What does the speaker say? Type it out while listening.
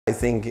I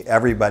think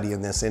everybody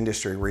in this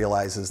industry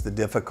realizes the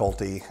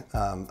difficulty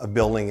of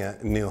building a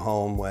new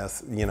home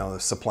with, the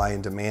supply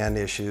and demand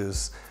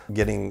issues,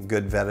 getting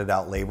good vetted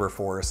out labor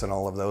force and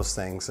all of those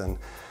things. And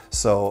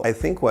so I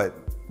think what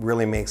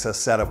really makes us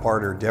set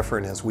apart or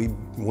different is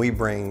we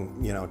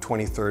bring,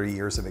 20, 30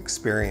 years of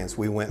experience.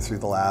 We went through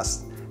the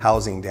last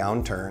housing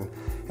downturn,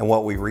 and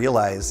what we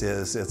realize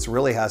is it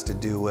really has to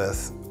do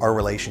with our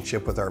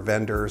relationship with our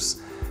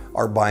vendors,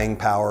 our buying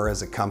power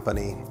as a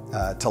company,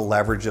 to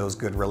leverage those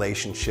good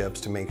relationships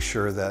to make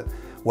sure that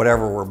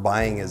whatever we're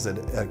buying is at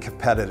a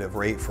competitive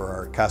rate for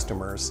our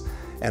customers.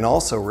 And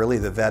also really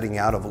the vetting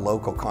out of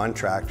local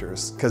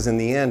contractors, because in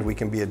the end we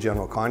can be a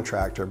general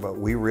contractor, but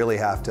we really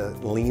have to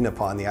lean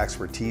upon the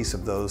expertise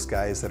of those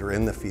guys that are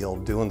in the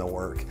field doing the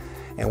work.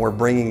 And we're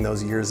bringing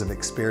those years of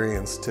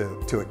experience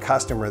to a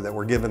customer, that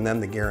we're giving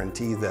them the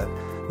guarantee that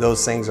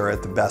those things are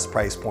at the best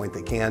price point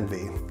they can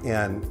be.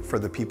 And for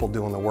the people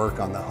doing the work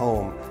on the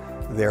home,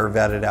 they're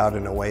vetted out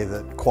in a way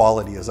that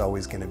quality is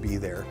always going to be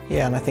there.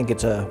 Yeah, and I think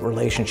it's a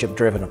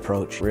relationship-driven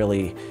approach,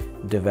 really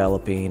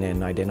developing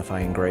and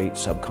identifying great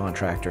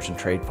subcontractors and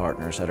trade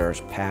partners that are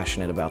as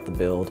passionate about the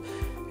build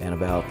and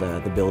about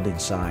the building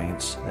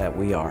science that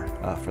we are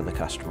for the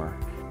customer.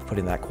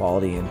 Putting that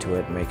quality into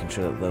it and making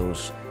sure that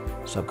those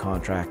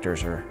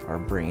subcontractors are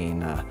bringing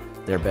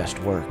their best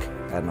work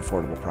at an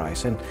affordable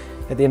price. And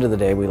at the end of the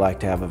day, we like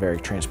to have a very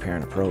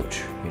transparent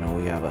approach.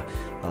 We have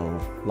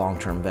a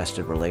long-term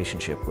vested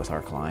relationship with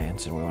our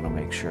clients, and we want to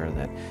make sure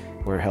that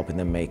we're helping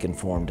them make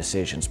informed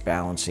decisions,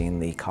 balancing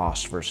the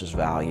cost versus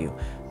value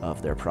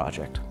of their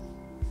project.